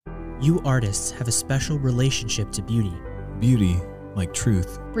You artists have a special relationship to beauty. Beauty, like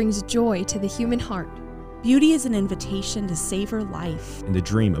truth, brings joy to the human heart. Beauty is an invitation to savor life and a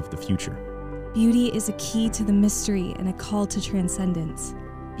dream of the future. Beauty is a key to the mystery and a call to transcendence.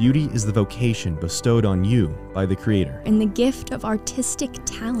 Beauty is the vocation bestowed on you by the Creator. And the gift of artistic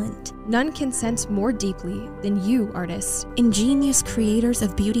talent. None can sense more deeply than you, artists. Ingenious creators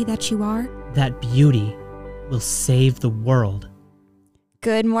of beauty that you are. That beauty will save the world.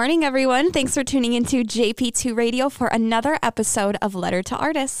 Good morning, everyone. Thanks for tuning into JP2 Radio for another episode of Letter to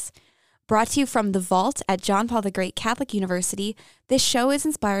Artists. Brought to you from the Vault at John Paul the Great Catholic University, this show is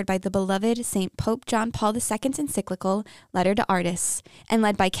inspired by the beloved St. Pope John Paul II's encyclical, Letter to Artists, and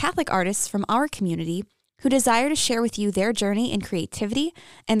led by Catholic artists from our community who desire to share with you their journey in creativity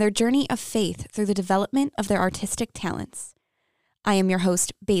and their journey of faith through the development of their artistic talents. I am your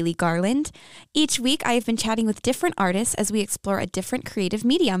host, Bailey Garland. Each week, I have been chatting with different artists as we explore a different creative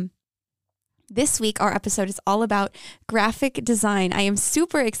medium. This week, our episode is all about graphic design. I am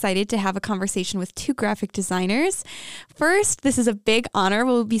super excited to have a conversation with two graphic designers. First, this is a big honor.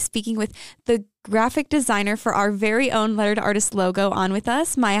 We'll be speaking with the graphic designer for our very own Letter to Artist logo on with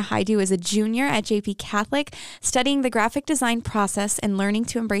us. Maya Hajdu is a junior at JPCatholic, studying the graphic design process and learning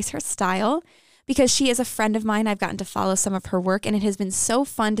to embrace her style. Because she is a friend of mine, I've gotten to follow some of her work, and it has been so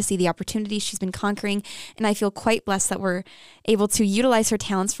fun to see the opportunities she's been conquering, and I feel quite blessed that we're able to utilize her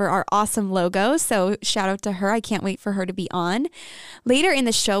talents for our awesome logo, so shout out to her. I can't wait for her to be on. Later in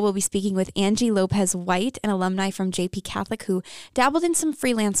the show, we'll be speaking with Angie Lopez White, an alumni from JPCatholic who dabbled in some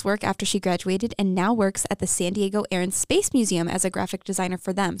freelance work after she graduated and now works at the San Diego Air and Space Museum as a graphic designer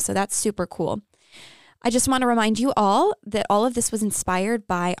for them, so that's super cool. I just want to remind you all that all of this was inspired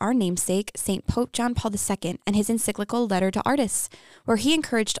by our namesake, St. Pope John Paul II, and his encyclical Letter to Artists, where he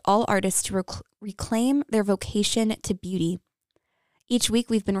encouraged all artists to reclaim their vocation to beauty. Each week,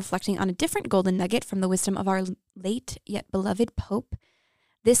 we've been reflecting on a different golden nugget from the wisdom of our late yet beloved Pope.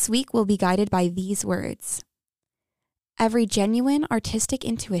 This week, we'll be guided by these words. Every genuine artistic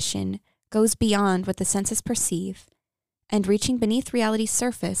intuition goes beyond what the senses perceive, and reaching beneath reality's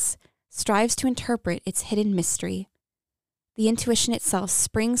surface, strives to interpret its hidden mystery. The intuition itself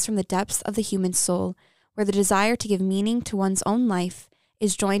springs from the depths of the human soul, where the desire to give meaning to one's own life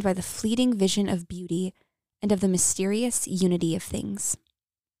is joined by the fleeting vision of beauty and of the mysterious unity of things.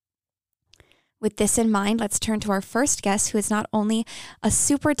 With this in mind, let's turn to our first guest, who is not only a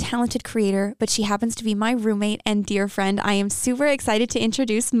super talented creator, but she happens to be my roommate and dear friend. I am super excited to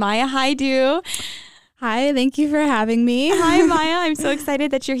introduce Maya Hajdu. Hi, thank you for having me. Hi, Maya. I'm so excited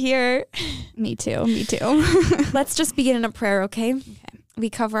that you're here. Me too. Let's just begin in a prayer, okay?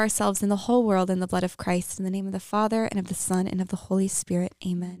 We cover ourselves and the whole world in the blood of Christ, in the name of the Father, and of the Son, and of the Holy Spirit.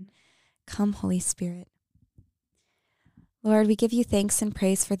 Amen. Come, Holy Spirit. Lord, we give you thanks and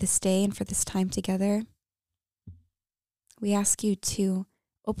praise for this day and for this time together. We ask you to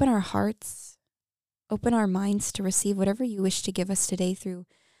open our hearts, open our minds to receive whatever you wish to give us today through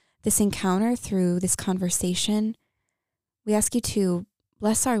this encounter, through this conversation. We ask you to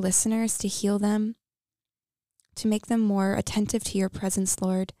bless our listeners, to heal them, to make them more attentive to your presence,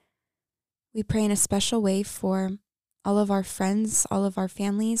 Lord. We pray in a special way for all of our friends, all of our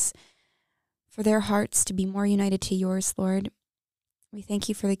families, for their hearts to be more united to yours, Lord. We thank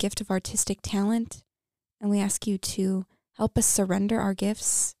you for the gift of artistic talent, and we ask you to help us surrender our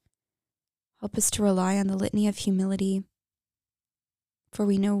gifts, help us to rely on the litany of humility, for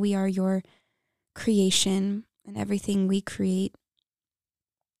we know we are your creation, and everything we create,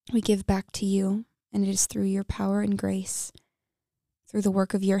 we give back to you, and it is through your power and grace, through the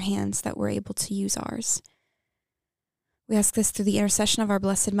work of your hands, that we're able to use ours. We ask this through the intercession of our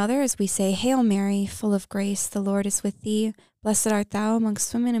Blessed Mother as we say, Hail Mary, full of grace, the Lord is with thee. Blessed art thou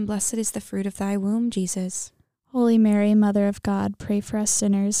amongst women, and blessed is the fruit of thy womb, Jesus. Holy Mary, Mother of God, pray for us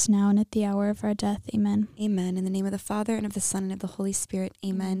sinners, now and at the hour of our death. Amen. Amen. In the name of the Father, and of the Son, and of the Holy Spirit.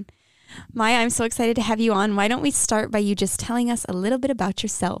 Amen. Maya, I'm so excited to have you on. Why don't we start by you just telling us a little bit about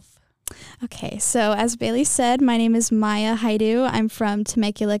yourself? Okay, so as Bailey said, my name is Maya Hajdu. I'm from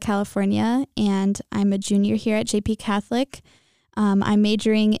Temecula, California, and I'm a junior here at JPCatholic. I'm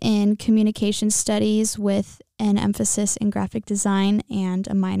majoring in communication studies with an emphasis in graphic design and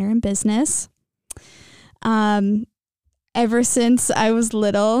a minor in business. Ever since I was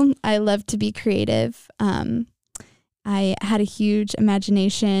little, I loved to be creative. I had a huge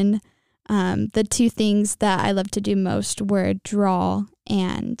imagination. The two things that I loved to do most were draw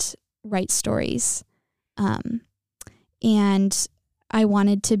and write stories. And I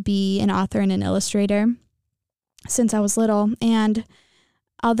wanted to be an author and an illustrator since I was little. And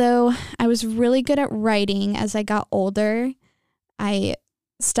although I was really good at writing as I got older, I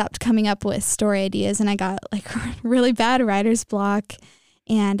stopped coming up with story ideas, and I got like really bad writer's block.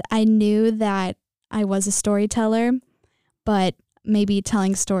 And I knew that I was a storyteller, but maybe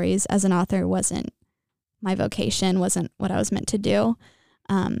telling stories as an author wasn't my vocation, wasn't what I was meant to do.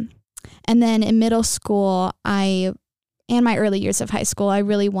 And then in middle school, and my early years of high school, I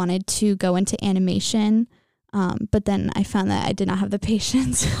really wanted to go into animation. But then I found that I did not have the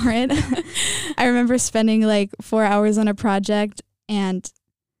patience for it. I remember spending like 4 hours on a project, and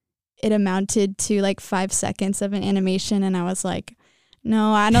it amounted to like 5 seconds of an animation. And I was like,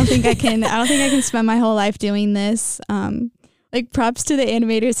 no, I don't think I can spend my whole life doing this. Like props to the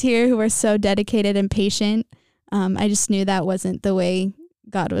animators here who are so dedicated and patient. I just knew that wasn't the way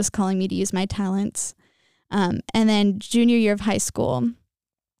God was calling me to use my talents. And then junior year of high school,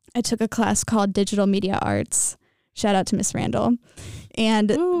 I took a class called Digital Media Arts. Shout out to Miss Randall. And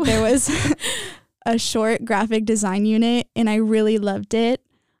there was a short graphic design unit, and I really loved it.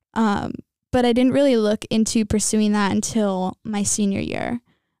 But I didn't really look into pursuing that until my senior year.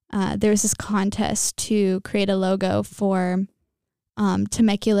 There was this contest to create a logo for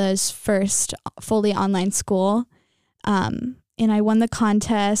Temecula's first fully online school. And I won the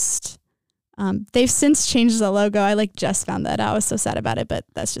contest. They've since changed the logo. I like just found that out. I was so sad about it, but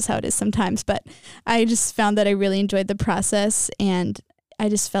that's just how it is sometimes. But I just found that I really enjoyed the process, and I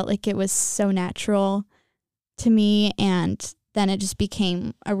just felt like it was so natural to me. And then it just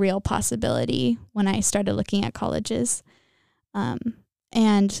became a real possibility when I started looking at colleges.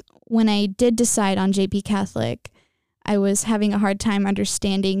 And when I did decide on JPCatholic, I was having a hard time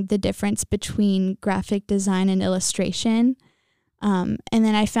understanding the difference between graphic design and illustration. And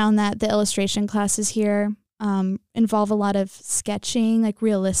then I found that the illustration classes here involve a lot of sketching, like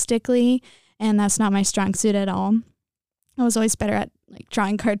realistically, and that's not my strong suit at all. I was always better at like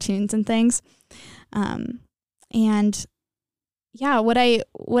drawing cartoons and things. And yeah, what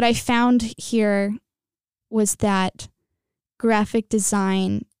I found here was that graphic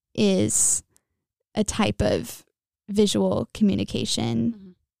design is a type of visual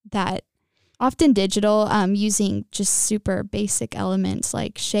communication that often digital, using just super basic elements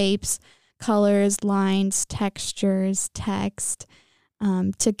like shapes, colors, lines, textures, text,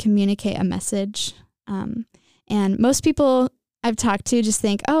 to communicate a message. And most people I've talked to just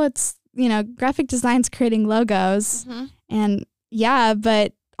think, oh, it's, graphic design's creating logos. And yeah,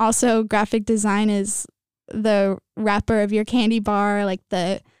 but also graphic design is the wrapper of your candy bar, like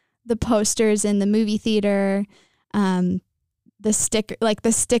the posters in the movie theater, the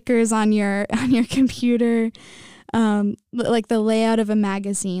stickers on your computer, like the layout of a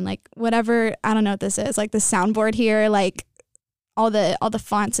magazine, like whatever. I don't know what this is, like the soundboard here, like all the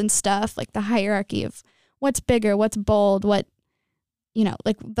fonts and stuff, like the hierarchy of what's bigger, what's bold, what,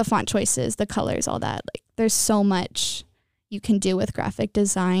 like the font choices, the colors, all that. Like there's so much you can do with graphic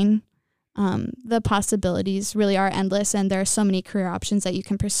design. The possibilities really are endless, and there are so many career options that you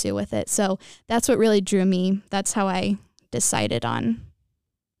can pursue with it. So that's what really drew me. That's how I decided on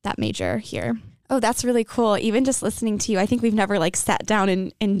that major here. Oh, that's really cool. Even just listening to you, I think we've never sat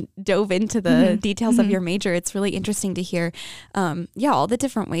down and dove into the details of your major. It's really interesting to hear, all the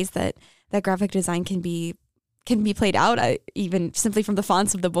different ways that graphic design can be played out, even simply from the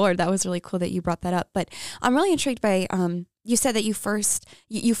fonts of the board. That was really cool that you brought that up. But I'm really intrigued by, you said that you first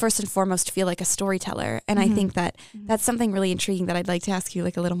and foremost feel like a storyteller. And I think that that's something really intriguing that I'd like to ask you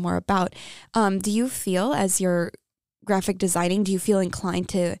a little more about. Do you feel, as you're graphic designing, do you feel inclined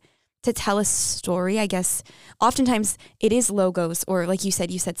to tell a story? I guess oftentimes it is logos, or like you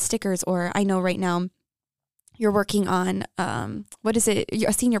said stickers, or I know right now you're working on, what is it? You're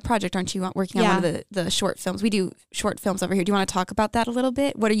a senior project, aren't you? Working on one of the short films. We do short films over here. Do you want to talk about that a little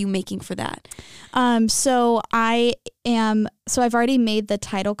bit? What are you making for that? So I've already made the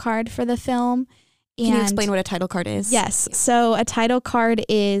title card for the film. Can you explain what a title card is? Yes. So a title card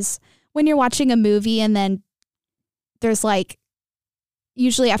is when you're watching a movie and then there's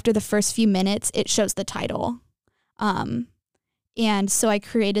usually after the first few minutes, it shows the title. And so I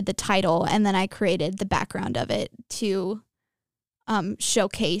created the title, and then I created the background of it to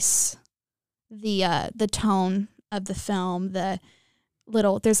showcase the tone of the film. There's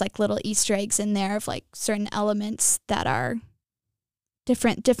little Easter eggs in there of certain elements that are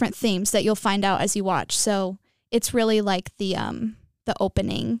different themes that you'll find out as you watch. So it's really like the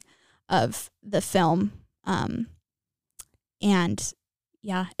opening of the film, and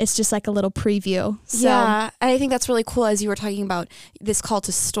yeah, it's just like a little preview. So, yeah, I think that's really cool. As you were talking about this call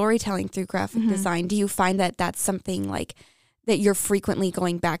to storytelling through graphic design, do you find that that's something that you're frequently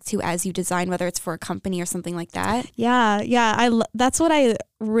going back to as you design, whether it's for a company or something like that? Yeah. That's what I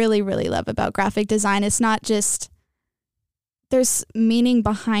really, really love about graphic design. It's not just there's meaning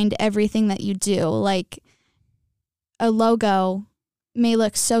behind everything that you do. Like a logo may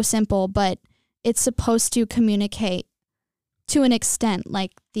look so simple, but it's supposed to communicate to an extent,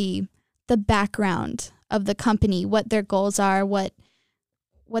 like the background of the company, what their goals are, what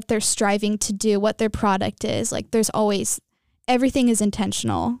they're striving to do, what their product is. Like there's always, everything is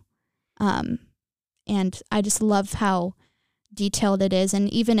intentional. And I just love how detailed it is.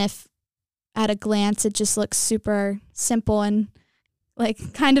 And even if at a glance it just looks super simple and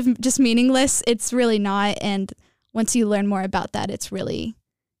like kind of just meaningless, it's really not. And once you learn more about that, it's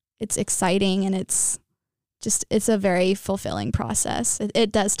exciting, and it's a very fulfilling process.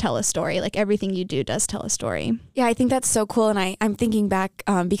 It does tell a story. Like everything you do does tell a story. Yeah, I think that's so cool. And I'm thinking back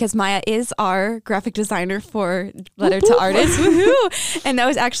because Maya is our graphic designer for Letter to Artists. Woohoo! And that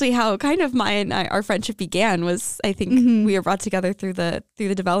was actually how kind of Maya and our friendship began. Was I think we were brought together through the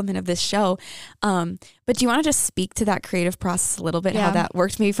development of this show. But do you want to just speak to that creative process a little bit, how that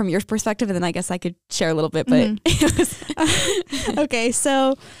worked maybe from your perspective? And then I guess I could share a little bit. But okay,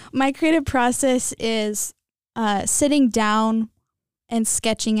 so my creative process is sitting down and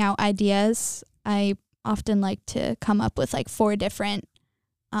sketching out ideas. I often like to come up with like 4 different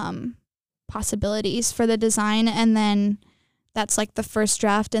possibilities for the design, and then that's like the first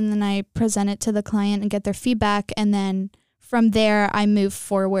draft, and then I present it to the client and get their feedback, and then from there I move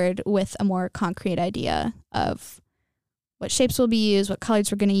forward with a more concrete idea of what shapes will be used, what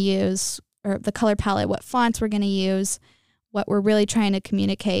colors we're going to use, or the color palette, what fonts we're going to use, what we're really trying to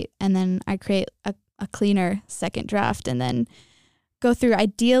communicate, and then I create a cleaner second draft, and then go through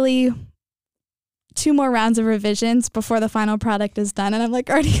ideally 2 more rounds of revisions before the final product is done. And I'm like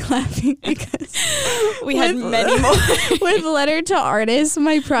already laughing because we had many more. With Letter to Artists,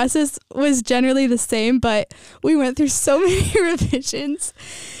 my process was generally the same, but we went through so many revisions,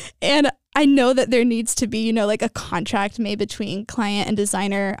 and I know that there needs to be, like a contract made between client and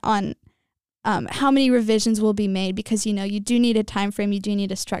designer on how many revisions will be made, because, you do need a time frame, you do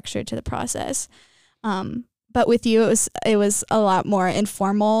need a structure to the process. But with you, it was a lot more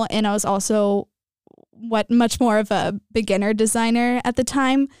informal, and I was also much more of a beginner designer at the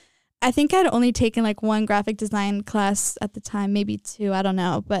time. I think I'd only taken like 1 graphic design class at the time, maybe 2, I don't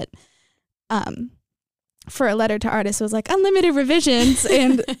know. But for a Letter to Artists, it was like unlimited revisions,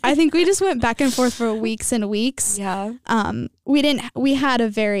 and I think we just went back and forth for weeks and weeks. Yeah. We had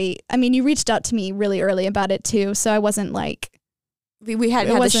you reached out to me really early about it too, so I wasn't like, we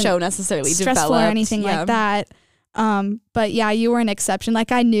hadn't had the show necessarily stressful developed or anything like that. But yeah, you were an exception.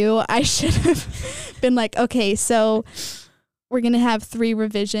 Like I knew I should have been like, okay, so we're going to have 3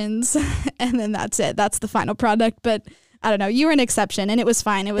 revisions and then that's it. That's the final product. But I don't know, you were an exception, and it was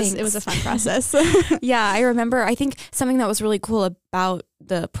fine. It was a fun process. Yeah, I remember, I think something that was really cool about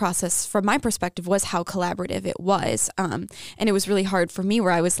the process from my perspective was how collaborative it was. And it was really hard for me,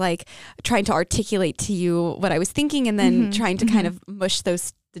 where I was like trying to articulate to you what I was thinking, and then trying to kind of mush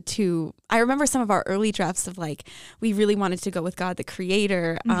the 2. I remember some of our early drafts of like, we really wanted to go with God the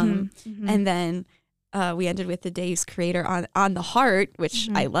Creator. And then we ended with the Dave's Creator on the heart, which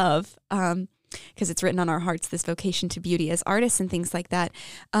I love. Because it's written on our hearts, this vocation to beauty as artists and things like that.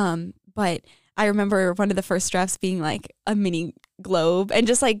 But I remember one of the first drafts being like a mini globe, and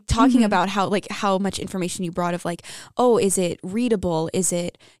just like talking about how much information you brought of like, oh, is it readable? Is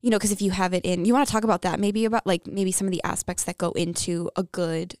it, because if you have it in, you want to talk about that, maybe about like maybe some of the aspects that go into a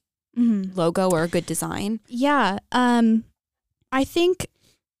good logo or a good design. Yeah. I think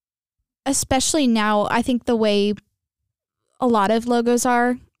especially now, I think the way a lot of logos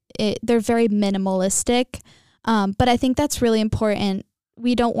are, they're very minimalistic, but I think that's really important.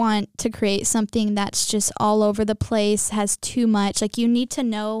 We don't want to create something that's just all over the place, has too much. Like you need to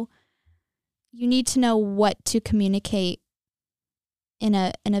know what to communicate in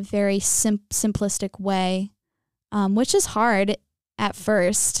a very simplistic way, which is hard at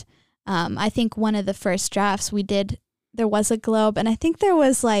first. I think one of the first drafts we did, there was a globe, and I think there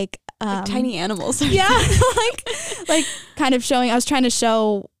was like tiny animals. Yeah, like kind of showing. I was trying to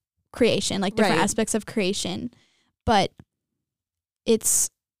show creation, like different aspects of creation, but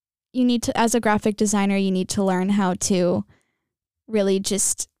you need to, as a graphic designer, you need to learn how to really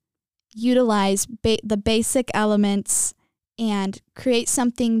just utilize the basic elements and create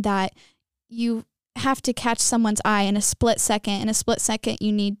something that you have to catch someone's eye in a split second. In a split second,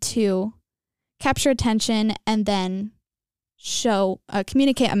 you need to capture attention and then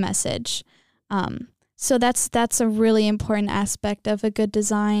communicate a message. So that's a really important aspect of a good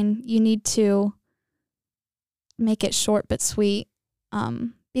design. You need to make it short but sweet,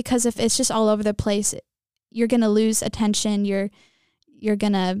 because if it's just all over the place, you're going to lose attention. You're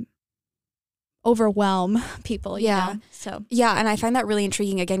going to overwhelm people. Yeah. So Yeah, and I find that really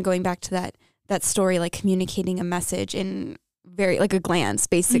intriguing. Again, going back to that story, like communicating a message in very like a glance.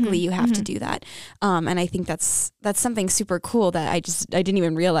 Basically, you have to do that. And I think that's something super cool that I didn't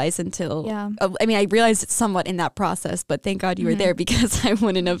even realize until. I mean, I realized it somewhat in that process, but thank God you were there, because I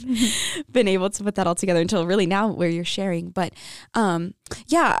wouldn't have been able to put that all together until really now where you're sharing. But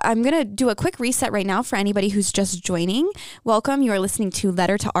yeah, I'm gonna do a quick reset right now for anybody who's just joining. Welcome. You are listening to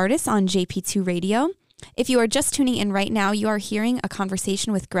Letter to Artists on JP2 Radio. If you are just tuning in right now, you are hearing a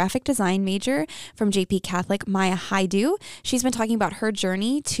conversation with graphic design major from JPCatholic, Maya Hajdu. She's been talking about her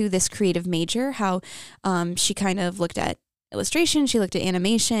journey to this creative major, how she kind of looked at illustration, she looked at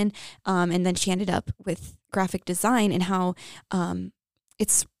animation, and then she ended up with graphic design, and how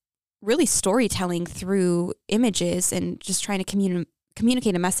it's really storytelling through images and just trying to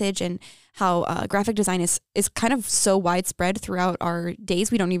communicate a message, and how graphic design is kind of so widespread throughout our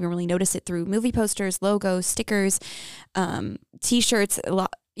days. We don't even really notice it through movie posters, logos, stickers, T-shirts, a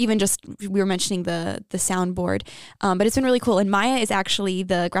lot, even just we were mentioning the soundboard. But it's been really cool. And Maya is actually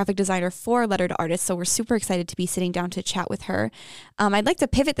the graphic designer for Letter to Artists, so we're super excited to be sitting down to chat with her. I'd like to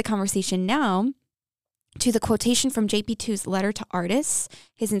pivot the conversation now to the quotation from JP2's Letter to Artists,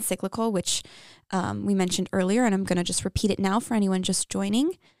 his encyclical, which we mentioned earlier, and I'm going to just repeat it now for anyone just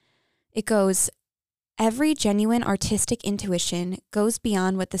joining. It goes, "Every genuine artistic intuition goes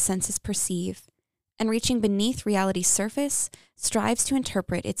beyond what the senses perceive, and reaching beneath reality's surface, strives to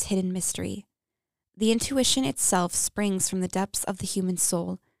interpret its hidden mystery. The intuition itself springs from the depths of the human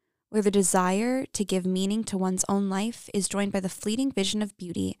soul, where the desire to give meaning to one's own life is joined by the fleeting vision of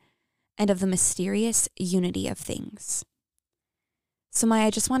beauty and of the mysterious unity of things." So Maya, I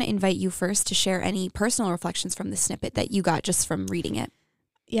just want to invite you first to share any personal reflections from the snippet that you got just from reading it.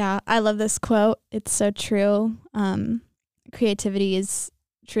 yeah, I love this quote. It's so true. Creativity is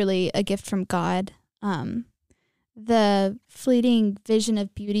truly a gift from God. The fleeting vision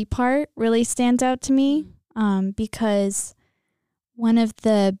of beauty part really stands out to me, because one of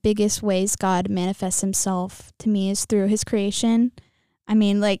the biggest ways God manifests himself to me is through his creation. I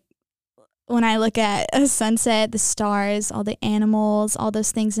mean, like, when I look at a sunset, the stars, all the animals, all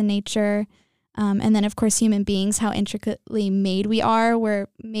those things in nature, and then, of course, human beings, how intricately made we are. We're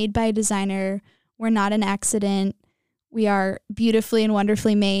made by a designer. We're not an accident. We are beautifully and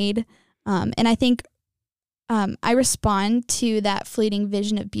wonderfully made. And I think I respond to that fleeting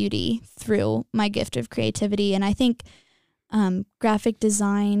vision of beauty through my gift of creativity. And I think graphic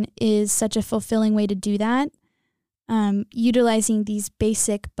design is such a fulfilling way to do that, utilizing these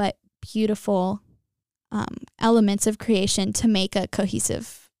basic but beautiful elements of creation to make a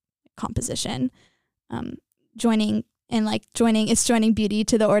cohesive composition, joining beauty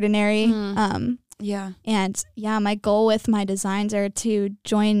to the ordinary. And my goal with my designs are to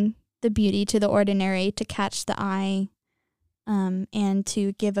join the beauty to the ordinary, to catch the eye, and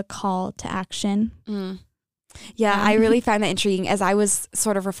to give a call to action. I really find that intriguing as I was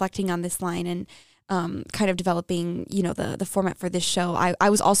sort of reflecting on this line and kind of developing, the format for this show. I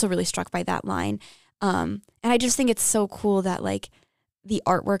was also really struck by that line. And I just think it's so cool that, like, the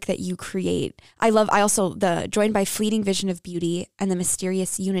artwork that you create. I also the joined by fleeting vision of beauty and the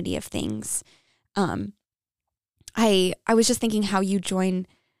mysterious unity of things. I was just thinking how you join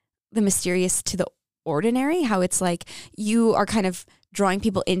the mysterious to the ordinary, how it's like you are kind of drawing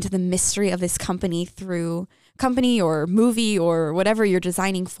people into the mystery of this company through company or movie or whatever you're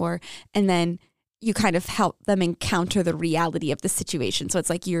designing for. And then you kind of help them encounter the reality of the situation. So it's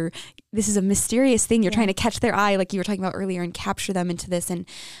like this is a mysterious thing. You're trying to catch their eye, like you were talking about earlier, and capture them into this. And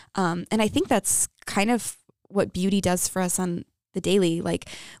I think that's kind of what beauty does for us on the daily. Like,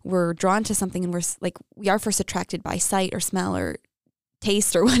 we're drawn to something, and we are first attracted by sight or smell or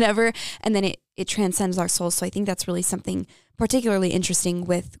taste or whatever, and then it transcends our souls. So I think that's really something particularly interesting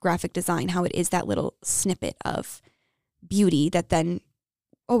with graphic design, how it is that little snippet of beauty that then,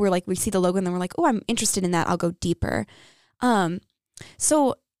 we see the logo and then we're like, oh, I'm interested in that. I'll go deeper.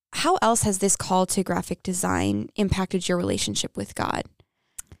 So how else has this call to graphic design impacted your relationship with God?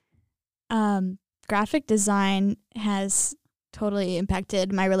 Graphic design has totally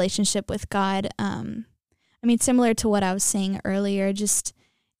impacted my relationship with God. Similar to what I was saying earlier,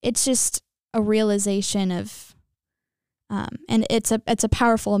 it's just a realization of, and it's a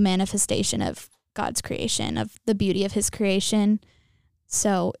powerful manifestation of God's creation, of the beauty of his creation.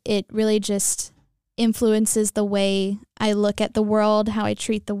 So it really just influences the way I look at the world, how I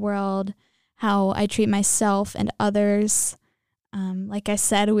treat the world, how I treat myself and others. Like I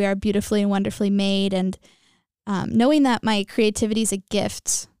said, we are beautifully and wonderfully made, and knowing that my creativity is a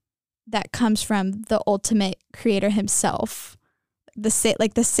gift that comes from the ultimate creator himself, the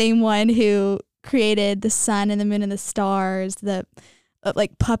same one who created the sun and the moon and the stars, the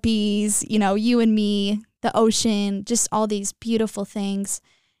like puppies, you and me, the ocean, just all these beautiful things,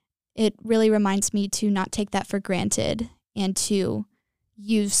 it really reminds me to not take that for granted and to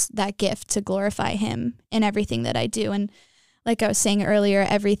use that gift to glorify him in everything that I do. And like I was saying earlier,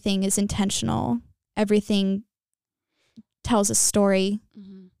 everything is intentional. Everything tells a story.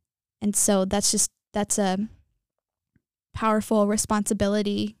 Mm-hmm. And so that's a powerful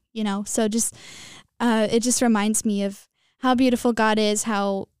responsibility, So just it just reminds me of how beautiful God is,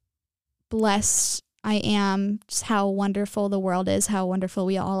 how blessed I am, just how wonderful the world is, how wonderful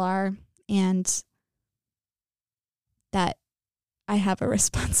we all are, and that I have a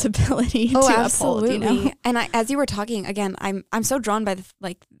responsibility to absolutely. uphold. And as you were talking, again, I'm so drawn by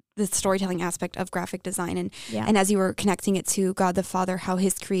the storytelling aspect of graphic design, and as you were connecting it to God the Father, how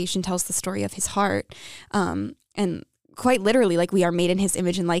his creation tells the story of his heart, and quite literally, like we are made in his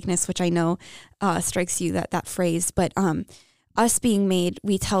image and likeness, which I know strikes you that phrase, but us being made,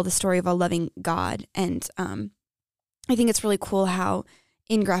 we tell the story of a loving God. And I think it's really cool how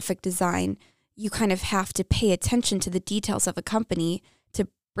in graphic design, you kind of have to pay attention to the details of a company to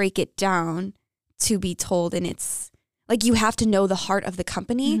break it down to be told. And it's like, you have to know the heart of the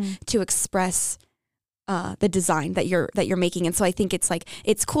company to express the design that you're making. And so I think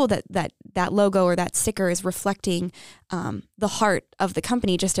it's cool that logo or that sticker is reflecting the heart of the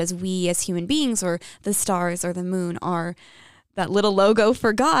company, just as we as human beings or the stars or the moon are that little logo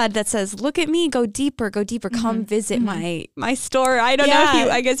for God that says, look at me, go deeper, come visit my store. I don't know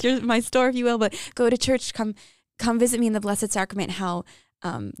if I guess you're my store, if you will, but go to church, come visit me in the Blessed Sacrament, how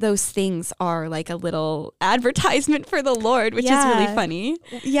those things are like a little advertisement for the Lord, which is really funny.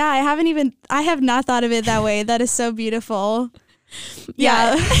 Yeah, I have not thought of it that way. That is so beautiful.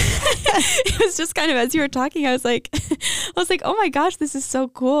 Yeah. It was just kind of, as you were talking, I was like, oh my gosh, this is so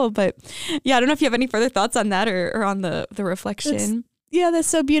cool. But yeah, I don't know if you have any further thoughts on that or on the reflection. That's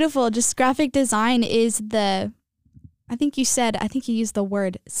so beautiful. Just graphic design is I think you used the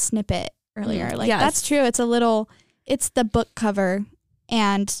word snippet earlier. That's true. It's the book cover,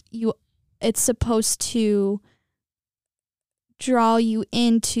 and it's supposed to draw you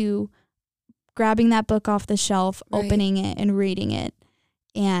into grabbing that book off the shelf, opening it and reading it.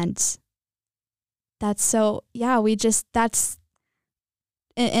 And that's so, that's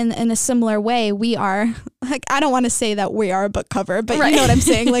in a similar way, we are, like, I don't want to say that we are a book cover, but you know what I'm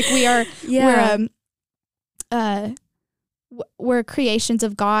saying? Like we are, we're creations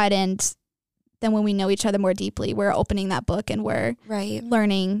of God. And then when we know each other more deeply, we're opening that book and we're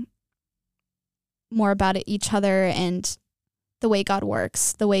learning more about each other and the way God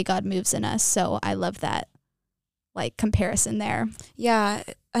works, the way God moves in us. So I love that comparison there. Yeah.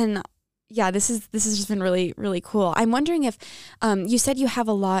 And this has just been really, really cool. I'm wondering if you said you have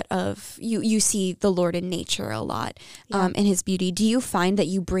a lot of, you see the Lord in nature a lot, and his beauty. Do you find that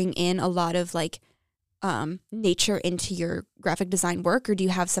you bring in a lot of nature into your graphic design work, or do you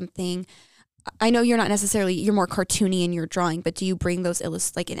have something, I know you're more cartoony in your drawing, but do you bring those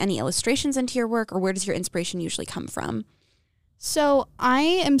any illustrations into your work, or where does your inspiration usually come from? So I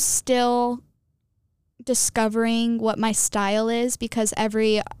am still discovering what my style is, because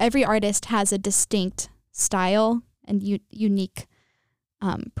every artist has a distinct style and unique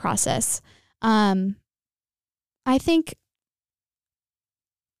process. I think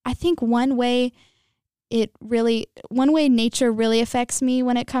one way nature really affects me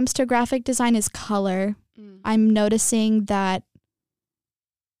when it comes to graphic design is color. I'm noticing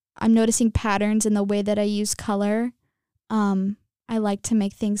patterns in the way that I use color. I like to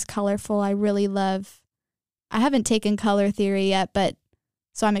make things colorful. I haven't taken color theory yet,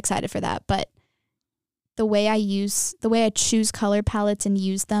 so I'm excited for that. But the way I choose color palettes and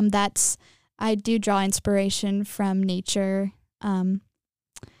use them, I do draw inspiration from nature.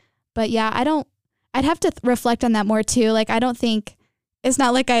 But yeah, I'd have to reflect on that more too. I don't think, it's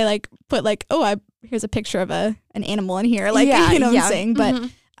not like I put here's a picture of an animal in here. What I'm saying?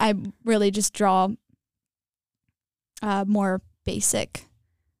 But I really just draw more basic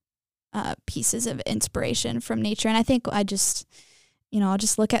pieces of inspiration from nature. And I think I'll just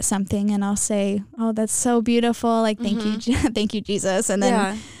look at something and I'll say, oh, that's so beautiful. Thank you. Thank you, Jesus. And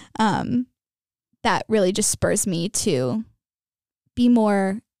then that really just spurs me to be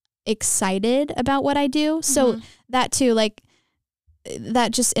more excited about what I do. So that too,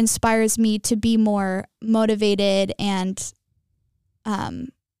 that just inspires me to be more motivated and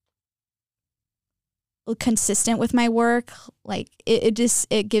consistent with my work.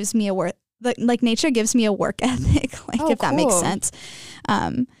 It gives me a work, nature gives me a work ethic, if that makes sense.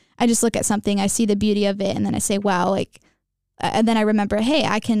 I just look at something, I see the beauty of it, and then I say, wow, and then I remember, hey,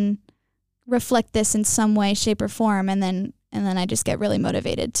 I can reflect this in some way, shape, or form, and then I just get really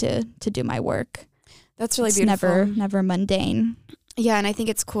motivated to do my work. That's really it's beautiful. Never mundane. Yeah, and I think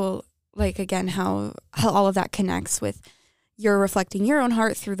it's cool, like, again, how all of that connects with you're reflecting your own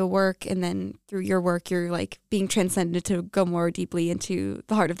heart through the work, and then through your work, you're like being transcended to go more deeply into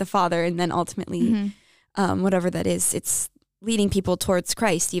the heart of the Father, and then ultimately, whatever that is, it's leading people towards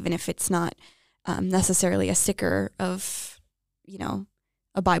Christ, even if it's not necessarily a sticker of,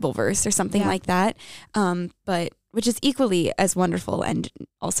 a Bible verse or something like that, but which is equally as wonderful and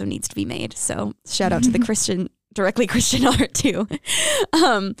also needs to be made. So shout out to the directly Christian art too.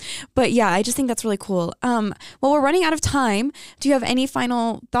 But yeah, I just think that's really cool. Well, we're running out of time. Do you have any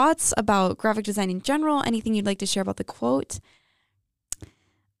final thoughts about graphic design in general? Anything you'd like to share about the quote?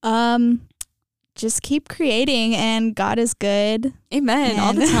 Just keep creating, and God is good. Amen.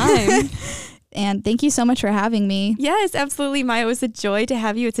 All the time. And thank you so much for having me. Yes, absolutely, Maya. It was a joy to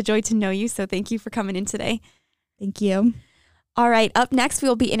have you. It's a joy to know you. So thank you for coming in today. Thank you. All right, up next, we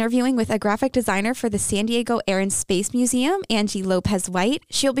will be interviewing with a graphic designer for the San Diego Air and Space Museum, Angie Lopez White.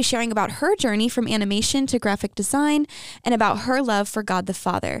 She'll be sharing about her journey from animation to graphic design and about her love for God the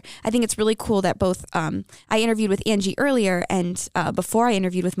Father. I think it's really cool that both, I interviewed with Angie earlier and before I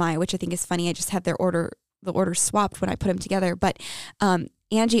interviewed with Maya, which I think is funny. I just had the orders swapped when I put them together. But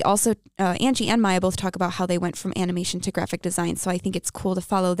Angie and Maya both talk about how they went from animation to graphic design. So I think it's cool to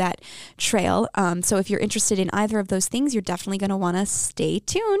follow that trail. So if you're interested in either of those things, you're definitely going to want to stay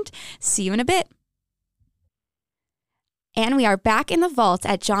tuned. See you in a bit. And we are back in the vault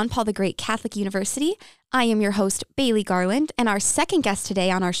at John Paul the Great Catholic University. I am your host, Bailey Garland, and our second guest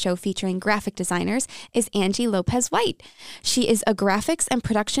today on our show featuring graphic designers is Angie Lopez White. She is a graphics and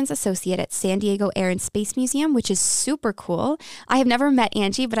productions associate at San Diego Air and Space Museum, which is super cool. I have never met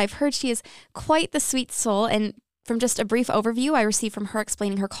Angie, but I've heard she is quite the sweet soul, and from just a brief overview I received from her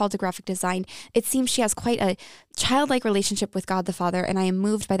explaining her call to graphic design, it seems she has quite a childlike relationship with God the Father, and I am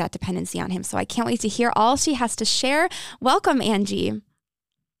moved by that dependency on him. So I can't wait to hear all she has to share. Welcome, Angie.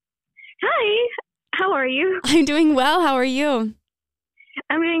 Hi, how are you? I'm doing well. How are you?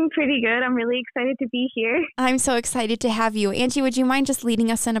 I'm doing pretty good. I'm really excited to be here. I'm so excited to have you. Angie, would you mind just leading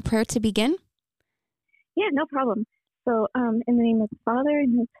us in a prayer to begin? Yeah, no problem. So, in the name of the Father,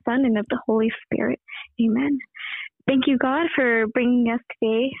 and of the Son, and of the Holy Spirit, amen. Thank you, God, for bringing us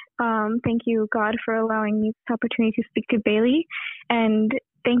today. Thank you, God, for allowing me this opportunity to speak to Bailey. And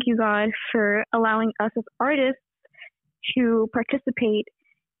thank you, God, for allowing us as artists to participate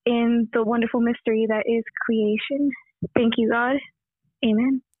in the wonderful mystery that is creation. Thank you, God.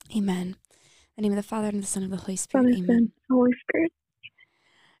 Amen. Amen. In the name of the Father, and the Son, and the Holy Spirit. Father, Amen. Son, Holy Spirit.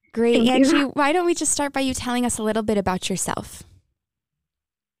 Great. Thank Angie, you. Why don't we just start by you telling us a little bit about yourself?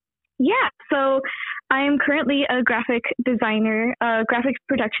 Yeah, so I am currently a graphic designer, graphics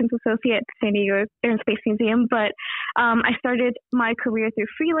productions associate at San Diego Air and Space Museum, but I started my career through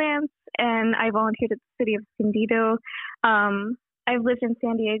freelance, and I volunteered at the city of Escondido. I've lived in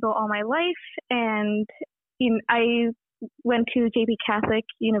San Diego all my life, and I went to JPCatholic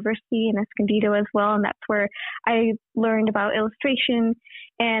University in Escondido as well, and that's where I learned about illustration.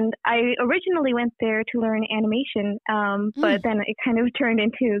 And I originally went there to learn animation, but then it kind of turned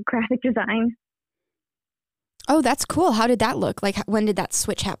into graphic design. Oh, that's cool. How did that look? Like, when did that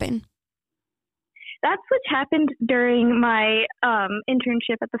switch happen? That switch happened during my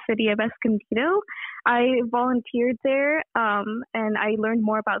internship at the city of Escondido. I volunteered there, and I learned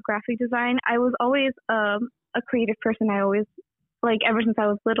more about graphic design. I was always a creative person. I always, ever since I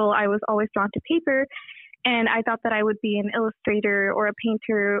was little, I was always drawn to paper. And I thought that I would be an illustrator or a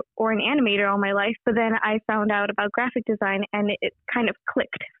painter or an animator all my life. But then I found out about graphic design, and it kind of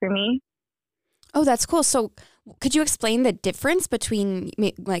clicked for me. Oh, that's cool. So could you explain the difference between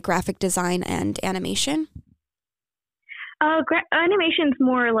graphic design and animation? Animation's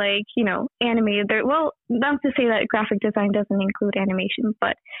more animated. Well, not to say that graphic design doesn't include animation,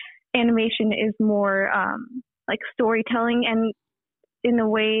 but animation is more storytelling, and in a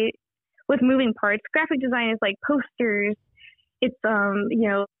way with moving parts. Graphic design is like posters. It's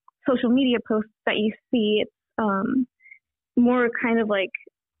social media posts that you see. It's more kind of like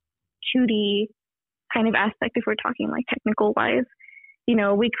 2D kind of aspect if we're talking like technical wise.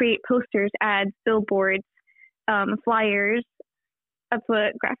 We create posters, ads, billboards, flyers. That's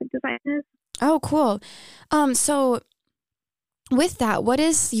what graphic design is. Oh, cool. So with that, what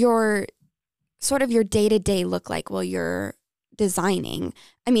is your sort of your day-to-day look like while you're designing?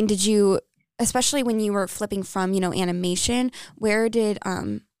 I mean, did you, especially when you were flipping from, animation, where did,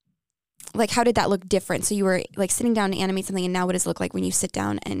 how did that look different? So you were sitting down to animate something, and now what does it look like when you sit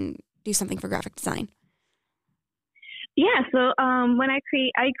down and do something for graphic design? Yeah, so when I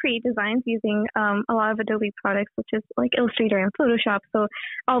create designs using a lot of Adobe products, such as like Illustrator and Photoshop. So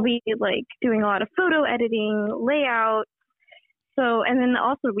I'll be like doing a lot of photo editing, layout. So, and then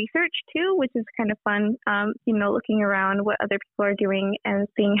also research too, which is kind of fun. Looking around what other people are doing and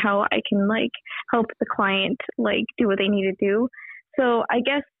seeing how I can like help the client like do what they need to do. So I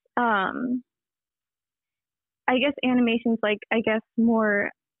guess animation's like more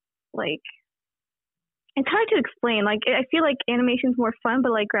like, it's hard to explain. Like, I feel like animation's more fun,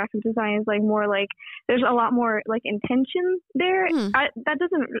 but like graphic design is like more like there's a lot more like intention there. That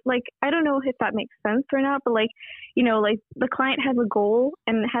doesn't like, I don't know if that makes sense or not, but like, like the client has a goal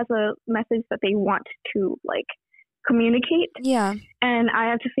and has a message that they want to like communicate. Yeah. And I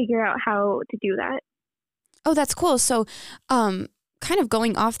have to figure out how to do that. Oh, that's cool. So, kind of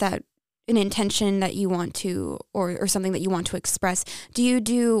going off that, an intention that you want to, or something that you want to express, do you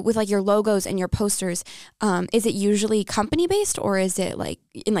do with like your logos and your posters, is it usually company based, or is it like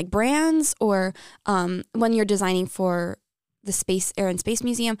in like brands, or when you're designing for the Air and Space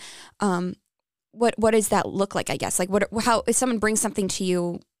Museum, what does that look like, I guess? Like how, if someone brings something to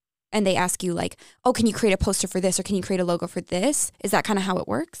you and they ask you like, oh, can you create a poster for this, or can you create a logo for this? Is that kind of how it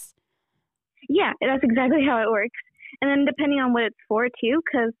works? Yeah, that's exactly how it works. And then depending on what it's for too,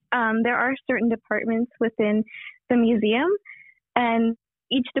 because there are certain departments within the museum, and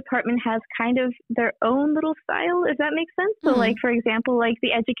each department has kind of their own little style, if that makes sense. So like, for example, like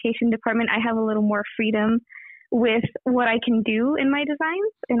the education department, I have a little more freedom with what I can do in my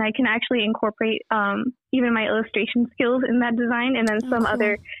designs, and I can actually incorporate even my illustration skills in that design. And then some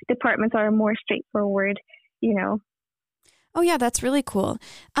other departments are more straightforward, Oh yeah, that's really cool.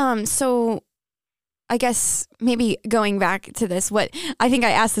 So I guess maybe going back to this, I think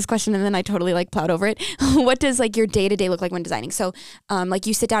I asked this question and then I totally like plowed over it. What does like your day-to-day look like when designing? So like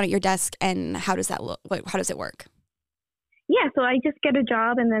you sit down at your desk, and how does that look? How does it work? Yeah, so I just get a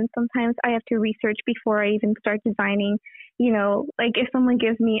job, and then sometimes I have to research before I even start designing. Like if someone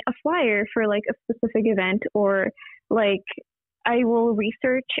gives me a flyer for like a specific event, or like I will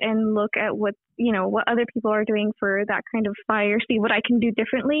research and look at what other people are doing for that kind of flyer, see what I can do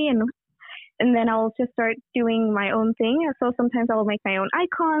differently, and then I'll just start doing my own thing. So sometimes I'll make my own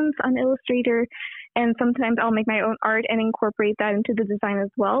icons on Illustrator, and sometimes I'll make my own art and incorporate that into the design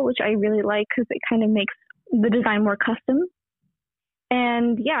as well, which I really like because it kind of makes the design more custom.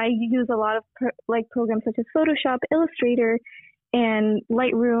 And yeah, I use a lot of programs such as Photoshop, Illustrator, and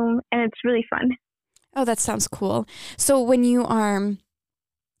Lightroom, and it's really fun. Oh, that sounds cool. So when you are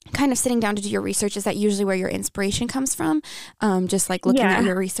kind of sitting down to do your research, is that usually where your inspiration comes from? Just like looking at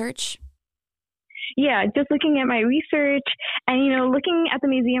your research? Yeah, just looking at my research and, looking at the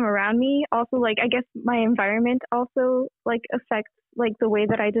museum around me. Also, like, I guess my environment also, like, affects, like, the way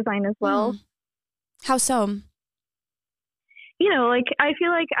that I design as well. How so? Like, I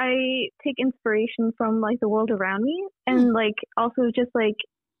feel like I take inspiration from, like, the world around me. And, like, also just, like,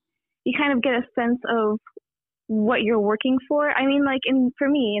 you kind of get a sense of what you're working for. I mean, like, for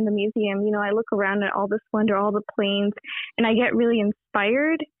me, in the museum, I look around at all the splendor, all the planes, and I get really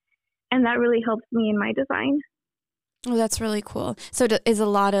inspired. And that really helps me in my design. Oh, that's really cool. So is a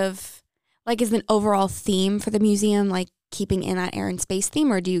lot of, like, is an overall theme for the museum, like, keeping in that air and space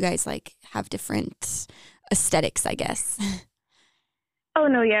theme? Or do you guys, like, have different aesthetics, I guess? Oh,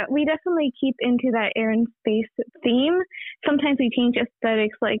 no, yeah. We definitely keep into that air and space theme. Sometimes we change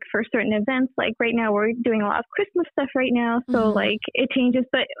aesthetics, like, for certain events. Like, right now, we're doing a lot of Christmas stuff right now. So, like, it changes.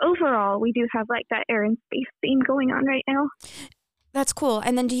 But overall, we do have, like, that air and space theme going on right now. That's cool.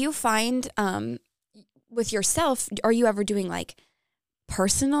 And then do you find with yourself, are you ever doing like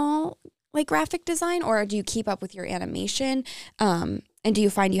personal like graphic design, or do you keep up with your animation? And do you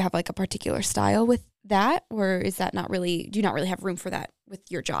find you have like a particular style with that, or is that do you not really have room for that with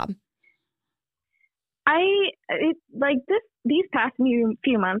your job? These past few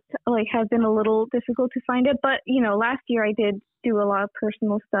months like have been a little difficult to find it, but last year I did do a lot of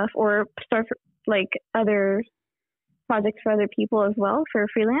personal stuff or start like other projects for other people as well for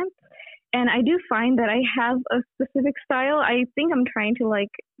freelance. And I do find that I have a specific style. I think I'm trying to like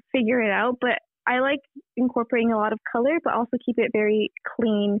figure it out, but I like incorporating a lot of color, but also keep it very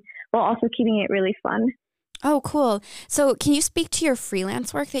clean while also keeping it really fun. Oh, cool. So can you speak to your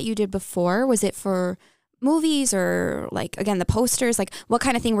freelance work that you did before? Was it for movies or like, again, the posters? Like what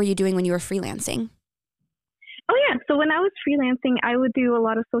kind of thing were you doing when you were freelancing? Oh, yeah. So when I was freelancing, I would do a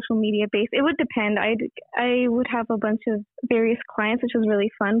lot of social media based. It would depend. I would have a bunch of various clients, which was really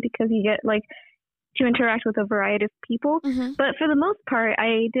fun because you get like to interact with a variety of people. Mm-hmm. But for the most part,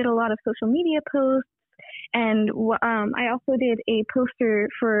 I did a lot of social media posts. And I also did a poster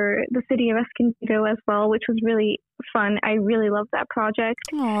for the city of Escondido as well, which was really fun. I really loved that project.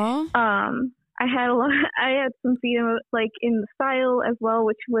 Aww. I had some freedom like in the style as well,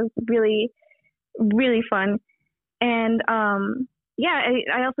 which was really, really fun. And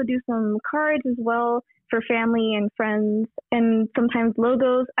I also do some cards as well for family and friends, and sometimes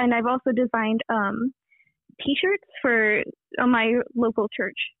logos. And I've also designed T-shirts for my local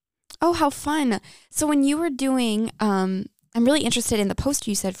church. Oh, how fun. So when you were doing, I'm really interested in the post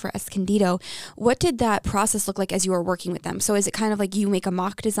you said for Escondido. What did that process look like as you were working with them? So is it kind of like you make a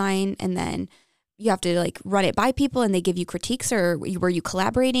mock design and then you have to like run it by people and they give you critiques, or were you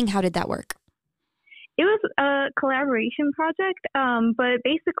collaborating? How did that work? It was a collaboration project, but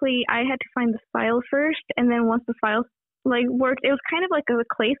basically I had to find the style first, and then once the style like worked, it was kind of like a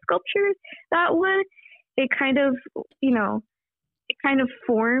clay sculpture that would. It kind of,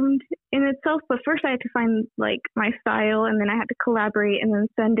 formed in itself. But first I had to find like my style, and then I had to collaborate and then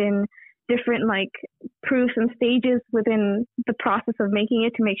send in different like proofs and stages within the process of making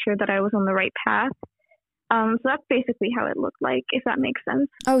it to make sure that I was on the right path. So that's basically how it looked like, if that makes sense.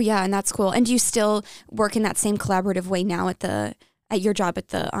 Oh yeah, and that's cool. And do you still work in that same collaborative way now at your job at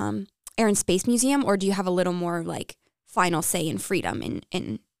the Air and Space Museum, or do you have a little more like final say and freedom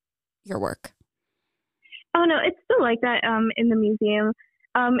in your work? Oh no, it's still like that in the museum.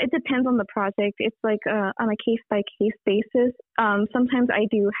 It depends on the project. It's like on a case-by-case basis. Sometimes I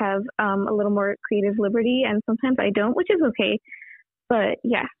do have a little more creative liberty, and sometimes I don't, which is okay. But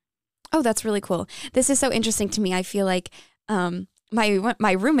yeah. Oh, that's really cool. This is so interesting to me. I feel like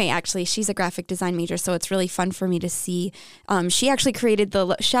my roommate, actually, she's a graphic design major, so it's really fun for me to see. She actually created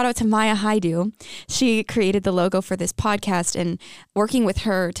shout out to Maya Hajdu. She created the logo for this podcast, and working with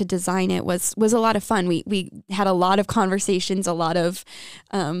her to design it was a lot of fun. We had a lot of conversations, a lot of,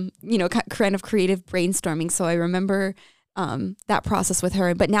 kind of creative brainstorming. So I remember that process with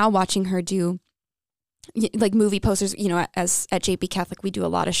her. But now watching her do like movie posters, as at JPCatholic, we do a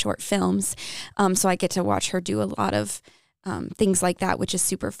lot of short films. So I get to watch her do a lot of things like that, which is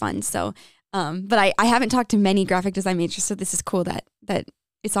super fun. So, but I haven't talked to many graphic design majors, so this is cool that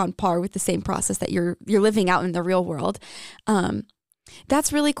it's on par with the same process that you're living out in the real world.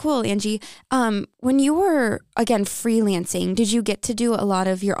 That's really cool, Angie. When you were, again, freelancing, did you get to do a lot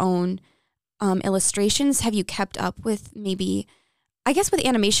of your own illustrations? Have you kept up with maybe, I guess with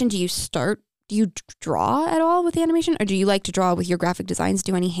animation, do you draw at all with animation, or do you like to draw with your graphic designs?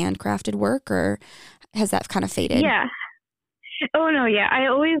 Do any handcrafted work, or has that kind of faded? Yeah. Oh, no, yeah. I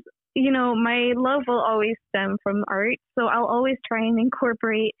always, my love will always stem from art. So I'll always try and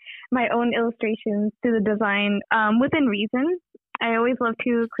incorporate my own illustrations to the design within reason. I always love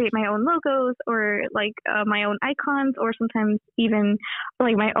to create my own logos, or like my own icons, or sometimes even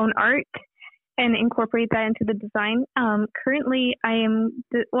like my own art, and incorporate that into the design. Currently, I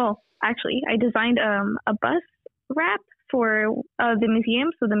designed a bus wrap for the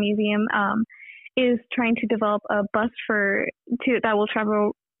museum. So the museum is trying to develop a bus that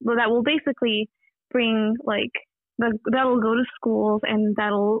will basically bring that will go to schools, and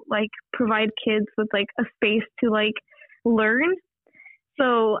that'll like provide kids with like a space to like learn.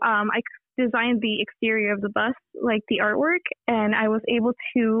 So I designed the exterior of the bus, like the artwork, and I was able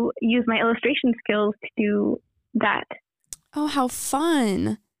to use my illustration skills to do that. Oh, how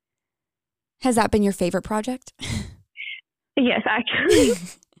fun. Has that been your favorite project? Yes, actually.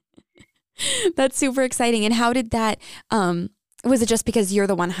 That's super exciting. And how did that, was it just because you're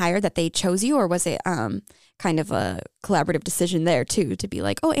the one hired that they chose you, or was it kind of a collaborative decision there too, to be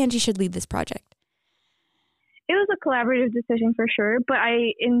like, oh, Angie should lead this project? It was a collaborative decision for sure, but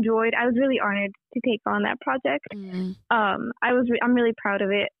I was really honored to take on that project. I'm really proud of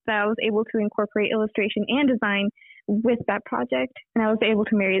it, that I was able to incorporate illustration and design with that project, and I was able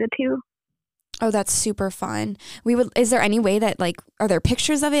to marry the two. Oh, that's super fun. Is there any way that are there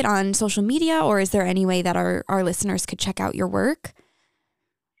pictures of it on social media, or is there any way that our listeners could check out your work?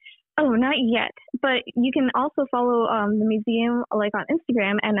 Oh, not yet, but you can also follow the museum on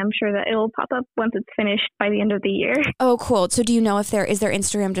Instagram, and I'm sure that it'll pop up once it's finished by the end of the year. Oh, cool. So do you know if is their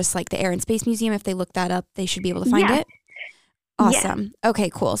Instagram just like the Air and Space Museum? If they look that up, they should be able to find it? Awesome. Yeah.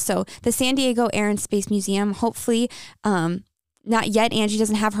 Okay, cool. So the San Diego Air and Space Museum, hopefully, not yet. Angie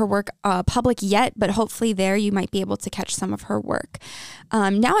doesn't have her work public yet, but hopefully there you might be able to catch some of her work.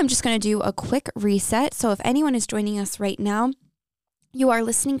 Now I'm just going to do a quick reset. So if anyone is joining us right now, You are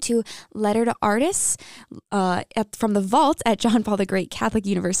listening to Letter to Artists from the vault at John Paul the Great Catholic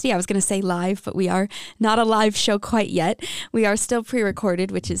University. I was going to say live, but we are not a live show quite yet. We are still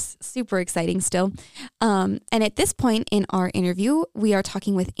pre-recorded, which is super exciting still. And at this point in our interview, we are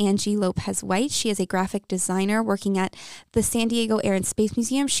talking with Angie Lopez White. She is a graphic designer working at the San Diego Air and Space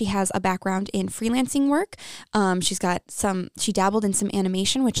Museum. She has a background in freelancing work. She dabbled in some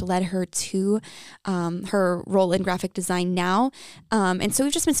animation, which led her to her role in graphic design now. And so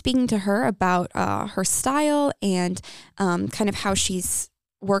we've just been speaking to her about her style and kind of how she's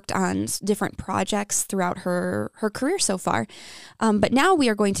worked on different projects throughout her career so far. But now we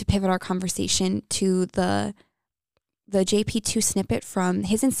are going to pivot our conversation to the JP2 snippet from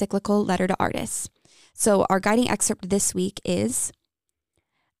his encyclical Letter to Artists. So our guiding excerpt this week is,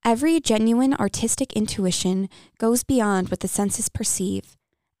 "Every genuine artistic intuition goes beyond what the senses perceive,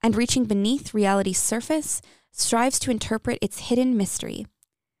 and reaching beneath reality's surface, strives to interpret its hidden mystery.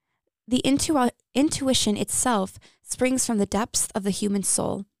 The intuition itself springs from the depths of the human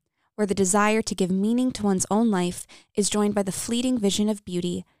soul, where the desire to give meaning to one's own life is joined by the fleeting vision of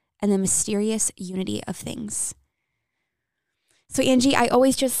beauty and the mysterious unity of things." So Angie, I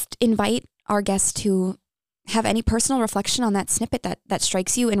always just invite our guests to have any personal reflection on that snippet that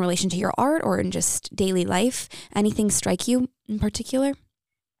strikes you in relation to your art or in just daily life. Anything strike you in particular?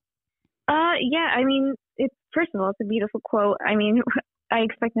 Yeah, I mean, first of all, it's a beautiful quote. I mean, I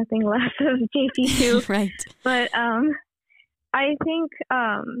expect nothing less of JP2. Right. But I think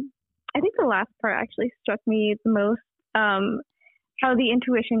the last part actually struck me the most. How the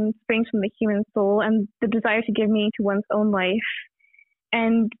intuition springs from the human soul and the desire to give meaning to one's own life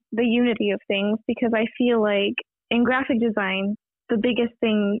and the unity of things. Because I feel like in graphic design, the biggest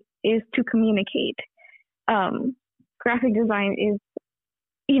thing is to communicate. Graphic design is,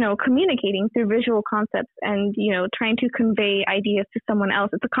 communicating through visual concepts and, trying to convey ideas to someone else.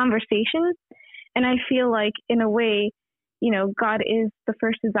 It's a conversation. And I feel like in a way, God is the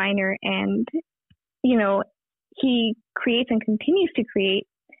first designer and, he creates and continues to create.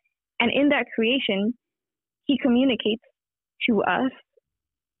 And in that creation, he communicates to us.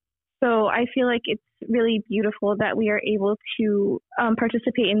 So I feel like it's really beautiful that we are able to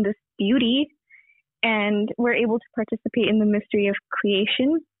participate in this beauty, and we're able to participate in the mystery of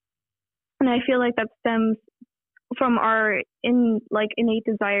creation. And I feel like that stems from our innate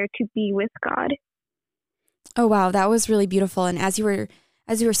desire to be with God. Oh, wow. That was really beautiful. And as you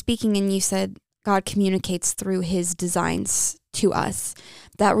were speaking and you said God communicates through his designs to us,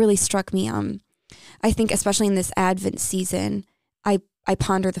 that really struck me. I think especially in this Advent season, I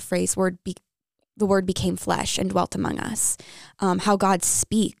ponder the phrase, the word became flesh and dwelt among us. How God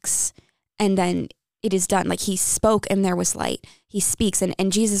speaks and then it is done. Like he spoke and there was light. He speaks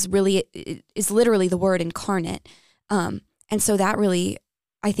and Jesus really is literally the word incarnate. And so that really,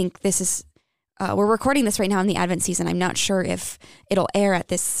 I think this is, we're recording this right now in the Advent season. I'm not sure if it'll air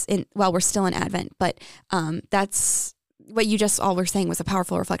at while we're still in Advent, but that's what you just all were saying was a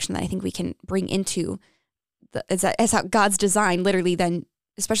powerful reflection that I think we can bring into as how God's design literally then,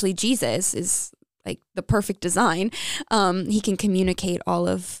 especially Jesus is like the perfect design. He can communicate all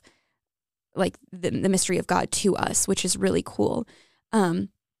of like the mystery of God to us, which is really cool. And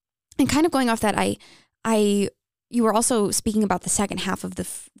kind of going off that, you were also speaking about the second half of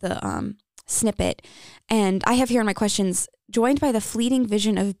the snippet, and I have here in my questions, joined by the fleeting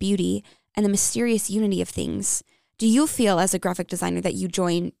vision of beauty and the mysterious unity of things. Do you feel as a graphic designer that you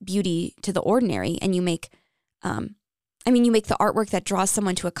join beauty to the ordinary and you make, you make the artwork that draws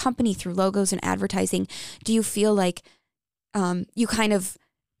someone to a company through logos and advertising? Do you feel like you kind of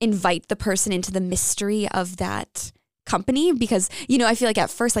invite the person into the mystery of that company? Because, I feel like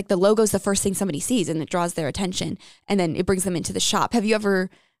at first, like the logo is the first thing somebody sees and it draws their attention and then it brings them into the shop. Have you ever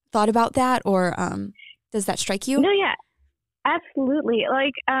thought about that or does that strike you? No, yeah, absolutely.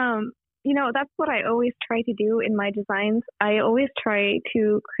 Like, that's what I always try to do in my designs. I always try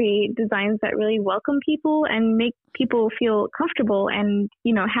to create designs that really welcome people and make people feel comfortable and,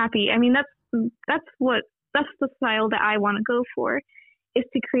 happy. I mean, that's the style that I want to go for, is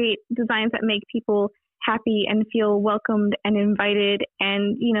to create designs that make people happy and feel welcomed and invited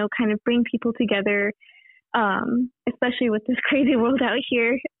and, kind of bring people together, especially with this crazy world out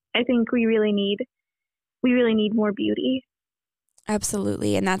here. I think we really need more beauty.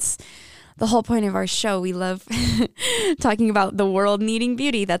 Absolutely. And that's the whole point of our show. We love talking about the world needing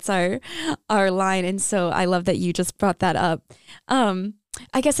beauty. That's our line. And so I love that you just brought that up.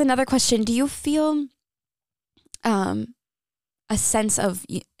 I guess another question, do you feel a sense of,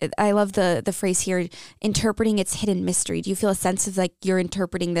 I love the phrase here, interpreting its hidden mystery. Do you feel a sense of like you're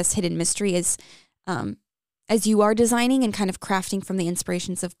interpreting this hidden mystery as as you are designing and kind of crafting from the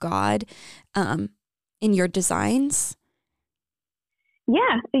inspirations of God in your designs?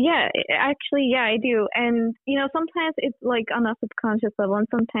 Yeah, actually, yeah, I do. And, sometimes it's like on a subconscious level, and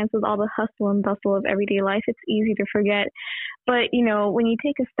sometimes with all the hustle and bustle of everyday life, it's easy to forget. But, when you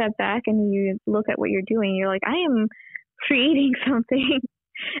take a step back and you look at what you're doing, you're like, I am creating something.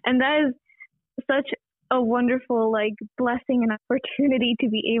 And that is such a wonderful, blessing and opportunity to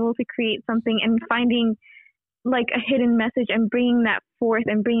be able to create something and finding, a hidden message and bringing that forth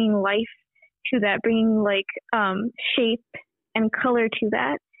and bringing life to that, bringing, shape and color to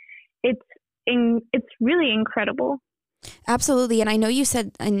that. It's really incredible. Absolutely. And I know you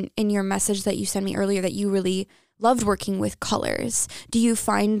said in your message that you sent me earlier that you really loved working with colors. Do you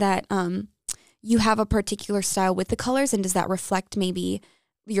find that you have a particular style with the colors, and does that reflect maybe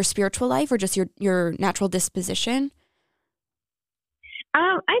your spiritual life or just your natural disposition?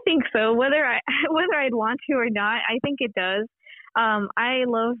 I think so. Whether I'd want to or not, I think it does. I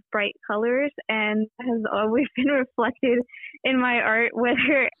love bright colors, and has always been reflected in my art,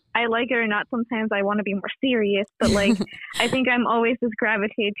 whether I like it or not. Sometimes I want to be more serious, but I think I'm always just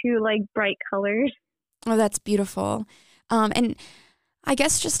gravitated to bright colors. Oh, that's beautiful. And I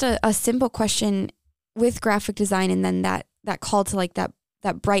guess just a simple question with graphic design, and then that call to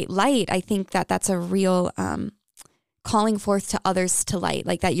that bright light. I think that's a real calling forth to others to light,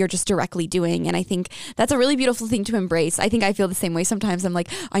 that you're just directly doing. And I think that's a really beautiful thing to embrace. I think I feel the same way. Sometimes I'm like,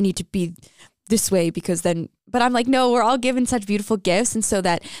 I need to be this way but I'm like, no, we're all given such beautiful gifts. And so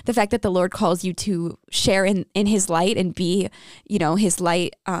that the fact that the Lord calls you to share in his light and be, his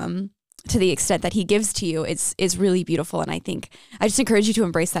light, to the extent that he gives to you is really beautiful. And I think I just encourage you to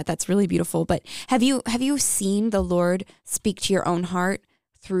embrace that. That's really beautiful. But have you seen the Lord speak to your own heart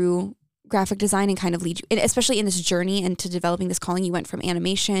through graphic design and kind of lead you, and especially in this journey and to developing this calling? You went from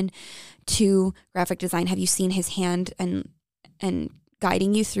animation to graphic design. Have you seen his hand and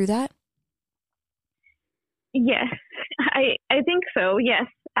guiding you through that? Yes, I think so. Yes,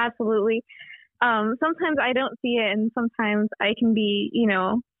 absolutely. Sometimes I don't see it, and sometimes I can be,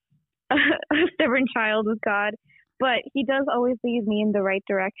 a stubborn child with God, but he does always lead me in the right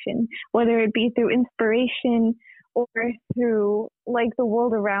direction, whether it be through inspiration or through the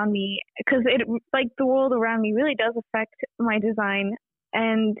world around me, because the world around me really does affect my design.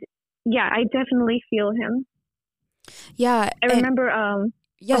 And yeah, I definitely feel him. Yeah. I remember,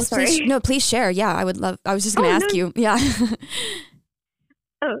 yes, please share. Yeah, I was just going to ask you. Yeah.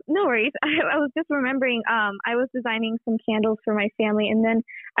 Oh, no worries. I was just remembering, I was designing some candles for my family, and then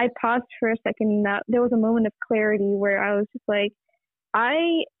I paused for a second, and there was a moment of clarity where I was just like,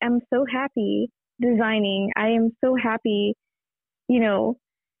 I am so happy designing. I am so happy,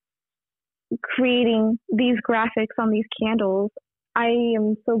 creating these graphics on these candles. I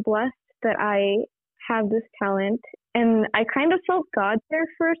am so blessed that I have this talent. And I kind of felt God there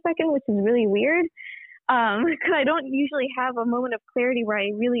for a second, which is really weird. Because I don't usually have a moment of clarity where I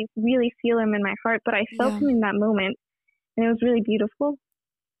really, really feel him in my heart, but I felt him in that moment, and it was really beautiful.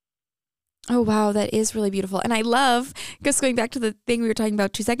 Oh, wow. That is really beautiful. And I love, just going back to the thing we were talking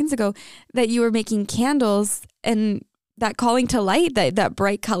about 2 seconds ago, that you were making candles and that calling to light, that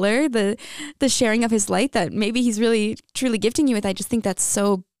bright color, the sharing of his light that maybe he's really truly gifting you with. I just think that's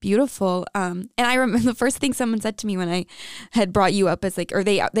so beautiful. And I remember the first thing someone said to me when I had brought you up as or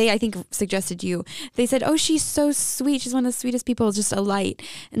they I think suggested you, they said, oh, she's so sweet. She's one of the sweetest people, just a light.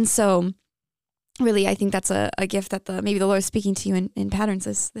 And so really, I think that's a gift that maybe the Lord is speaking to you in patterns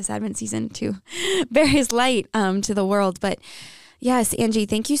this Advent season to bear his light to the world. But yes, Angie,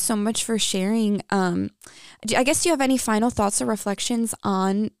 thank you so much for sharing. I guess, do you have any final thoughts or reflections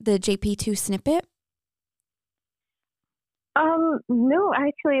on the JP2 snippet? No,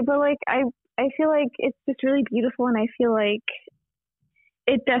 actually, but I feel like it's just really beautiful, and I feel like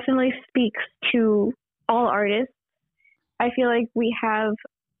it definitely speaks to all artists. I feel like we have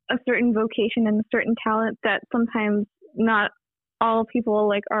a certain vocation and a certain talent that sometimes not all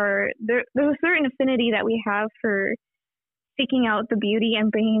people there's a certain affinity that we have for seeking out the beauty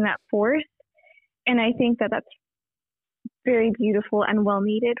and bringing that forth. And I think that that's very beautiful and well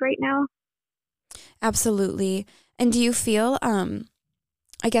needed right now. Absolutely. And do you feel,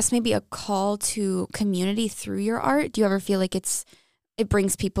 I guess maybe a call to community through your art? Do you ever feel like it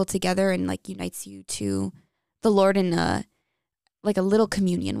brings people together and unites you to the Lord in a little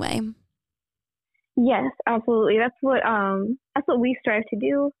communion way? Yes, absolutely. That's what we strive to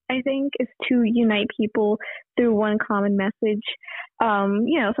do, I think, is to unite people through one common message.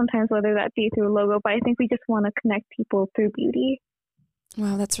 Sometimes whether that be through a logo, but I think we just want to connect people through beauty.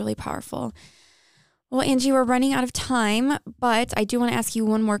 Wow, that's really powerful. Well, Angie, we're running out of time, but I do want to ask you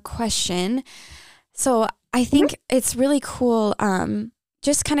one more question. So I think it's really cool,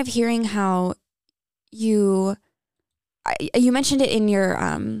 just kind of hearing how you mentioned it in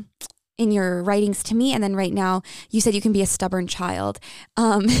your writings to me, and then right now you said you can be a stubborn child.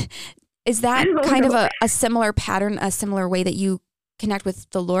 Is that kind of a similar pattern, a similar way that you connect with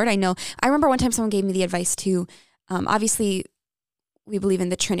the Lord? I remember one time someone gave me the advice to, obviously we believe in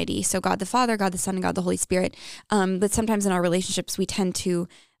the Trinity, so God the Father, God the Son, and God the Holy Spirit. But sometimes in our relationships, we tend to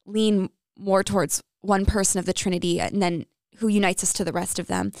lean more towards one person of the Trinity, and then who unites us to the rest of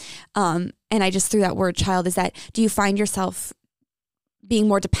them. And I just threw that word child. Do you find yourself being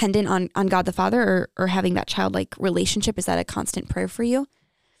more dependent on God the Father, or having that childlike relationship? Is that a constant prayer for you?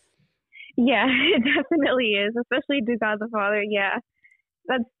 Yeah, it definitely is, especially to God the Father. Yeah,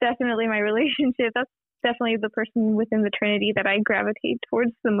 that's definitely my relationship. That's definitely the person within the Trinity that I gravitate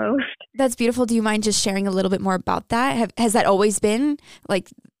towards the most. That's beautiful. Do you mind just sharing a little bit more about that? Has that always been like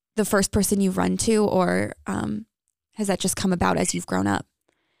the first person you've run to, or has that just come about as you've grown up?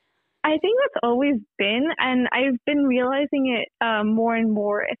 I think that's always been, and I've been realizing it more and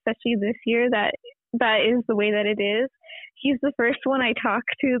more, especially this year, that is the way that it is. He's the first one I talk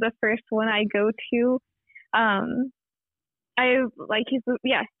to, the first one I go to.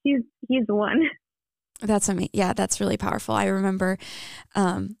 He's the one. That's amazing. Yeah, that's really powerful. I remember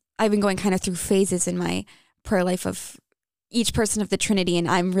I've been going kind of through phases in my prayer life of each person of the Trinity, and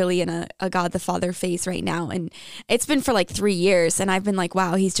I'm really in a God the Father phase right now. And it's been for like 3 years, and I've been like,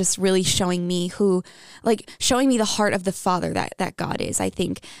 wow, he's just really showing me the heart of the Father that God is. I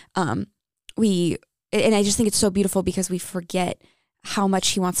think and I just think it's so beautiful because we forget how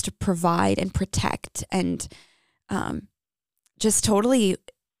much he wants to provide and protect and just totally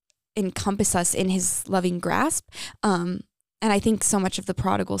encompass us in his loving grasp. And I think so much of the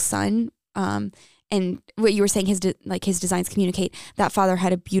prodigal son, and what you were saying, his designs communicate that father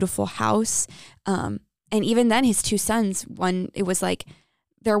had a beautiful house. And even then his two sons, one, it was like,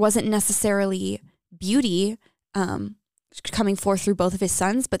 there wasn't necessarily beauty coming forth through both of his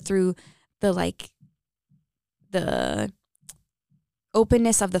sons, but through the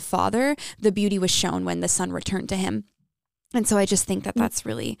openness of the father, the beauty was shown when the son returned to him. And so I just think that that's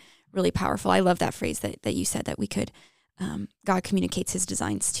really, really powerful. I love that phrase that you said, that we could, God communicates his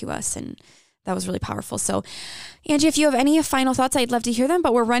designs to us. And that was really powerful. So Angie, if you have any final thoughts, I'd love to hear them,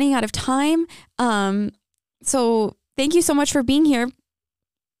 but we're running out of time. So thank you so much for being here.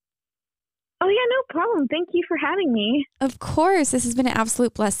 Oh yeah, no problem. Thank you for having me. Of course. This has been an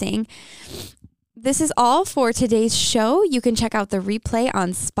absolute blessing. This is all for today's show. You can check out the replay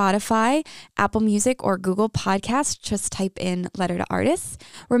on Spotify, Apple Music, or Google Podcasts. Just type in Letter to Artists.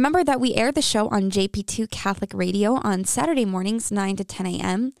 Remember that we air the show on JP2 Catholic Radio on Saturday mornings, 9 to 10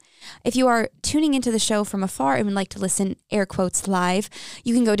 a.m. If you are tuning into the show from afar and would like to listen, air quotes, live,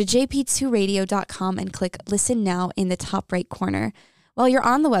 you can go to jp2radio.com and click Listen Now in the top right corner. While you're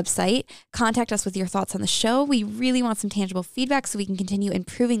on the website, contact us with your thoughts on the show. We really want some tangible feedback so we can continue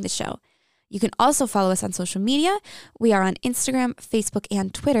improving the show. You can also follow us on social media. We are on Instagram, Facebook,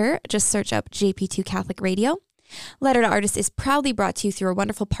 and Twitter. Just search up JP2 Catholic Radio. Letter to Artists is proudly brought to you through a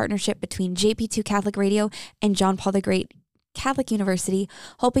wonderful partnership between JP2 Catholic Radio and John Paul the Great Catholic University,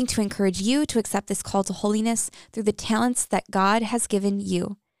 hoping to encourage you to accept this call to holiness through the talents that God has given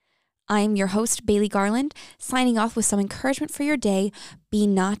you. I am your host, Bailey Garland, signing off with some encouragement for your day. Be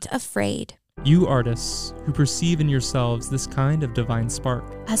not afraid. You artists who perceive in yourselves this kind of divine spark,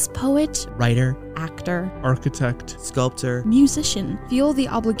 as poet, writer, actor, architect, sculptor, musician, feel the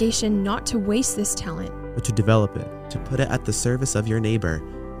obligation not to waste this talent, but to develop it, to put it at the service of your neighbor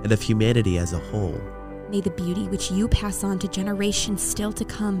and of humanity as a whole. May the beauty which you pass on to generations still to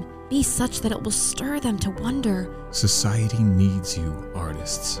come be such that it will stir them to wonder. Society needs you,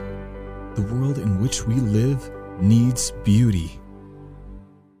 artists. The world in which we live needs beauty.